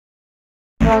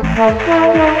Hello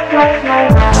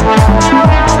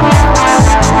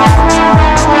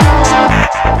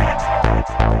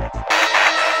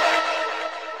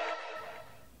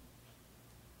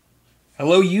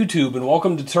YouTube and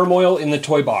welcome to Turmoil in the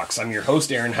Toybox. I'm your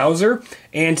host Aaron Hauser,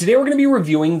 and today we're going to be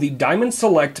reviewing the Diamond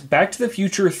Select Back to the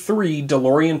Future 3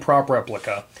 DeLorean prop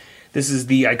replica. This is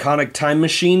the iconic time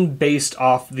machine based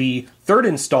off the third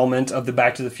installment of the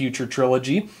Back to the Future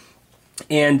trilogy,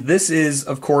 and this is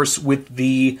of course with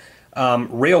the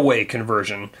railway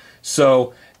conversion.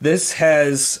 So this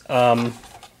has,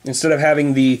 instead of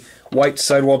having the white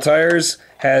sidewall tires,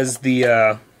 has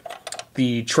the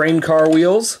train car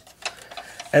wheels.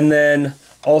 And then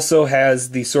also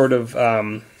has the sort of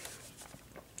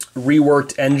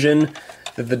reworked engine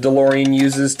that the DeLorean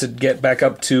uses to get back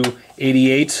up to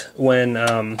 88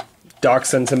 when Doc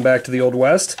sends him back to the Old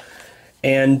West.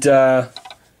 And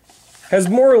has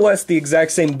more or less the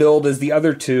exact same build as the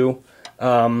other two.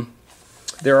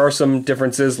 There are some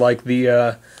differences, like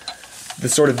the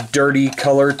sort of dirty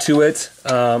color to it,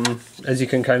 as you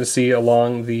can kind of see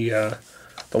along the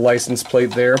license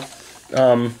plate there.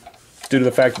 Due to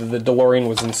the fact that the DeLorean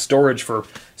was in storage for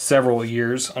several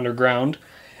years underground.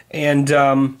 And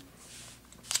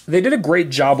they did a great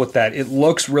job with that. It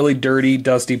looks really dirty,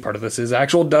 dusty. Part of this is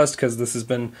actual dust because this has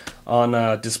been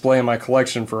on display in my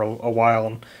collection for a while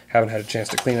and haven't had a chance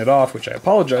to clean it off, which I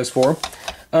apologize for.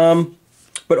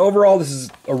 But overall, this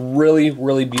is a really,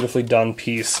 really beautifully done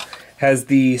piece. Has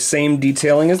the same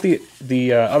detailing as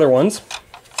the other ones.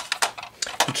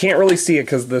 You can't really see it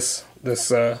because this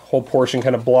whole portion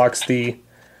kind of blocks the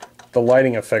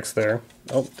lighting effects there.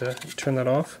 Oh, did I turn that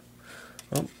off?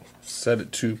 Oh, set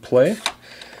it to play.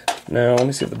 Now, let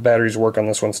me see if the batteries work on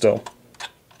this one still.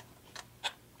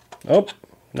 Oh,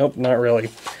 nope, not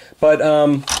really. But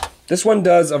this one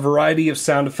does a variety of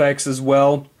sound effects as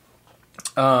well.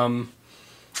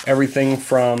 Everything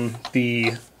from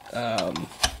the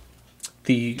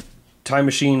time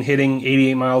machine hitting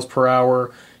 88 miles per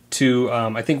hour to,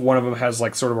 I think one of them has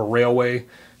like sort of a railway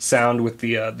sound with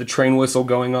the train whistle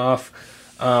going off.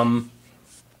 And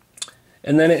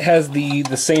then it has the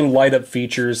same light up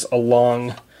features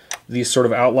along these sort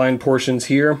of outline portions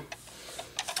here.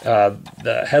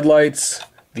 The headlights,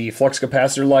 the flux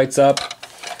capacitor lights up,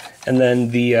 and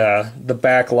then the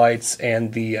back lights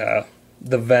and the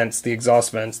vents, the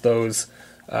exhaust vents, those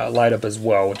light up as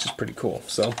well, which is pretty cool.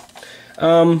 So,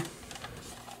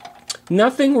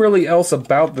 nothing really else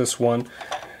about this one.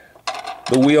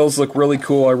 The wheels look really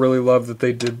cool. I really love that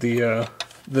they did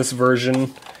this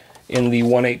version in the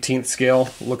 1/18th scale.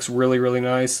 Looks really, really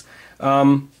nice.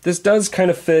 This does kind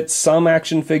of fit some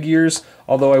action figures,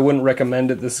 although I wouldn't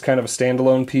recommend it. This is kind of a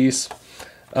standalone piece.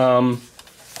 But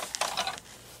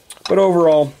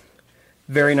overall,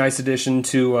 very nice addition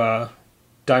to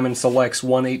Diamond Select's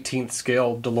 1/18th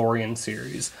scale DeLorean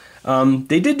series.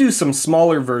 They did do some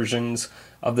smaller versions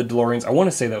of the DeLoreans. I want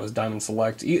to say that was Diamond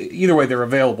Select. Either way, they're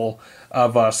available,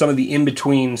 of some of the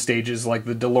in-between stages, like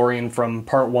the DeLorean from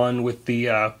Part 1 with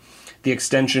the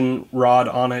extension rod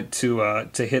on it to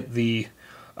hit the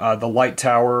light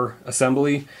tower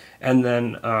assembly, and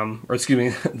then, or excuse me,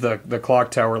 the clock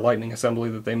tower lightning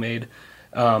assembly that they made.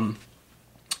 And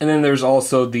then there's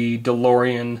also the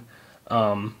DeLorean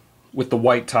with the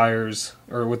white tires,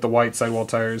 or with the white sidewall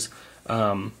tires,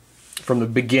 from the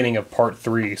beginning of Part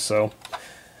 3. So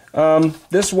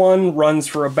this one runs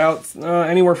for about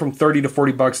anywhere from 30 to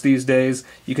 40 bucks these days.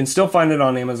 You can still find it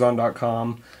on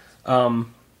Amazon.com.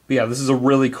 But yeah, this is a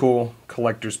really cool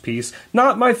collector's piece.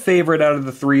 Not my favorite out of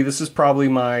the three. This is probably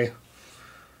my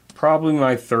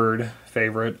third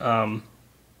favorite.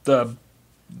 The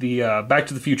Back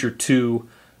to the Future 2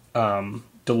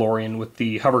 DeLorean with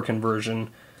the hover conversion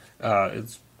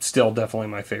is still definitely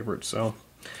my favorite. So.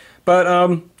 But,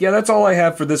 yeah, that's all I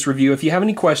have for this review. If you have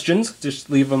any questions, just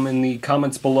leave them in the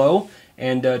comments below,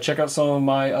 and check out some of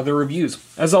my other reviews.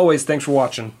 As always, thanks for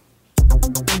watching.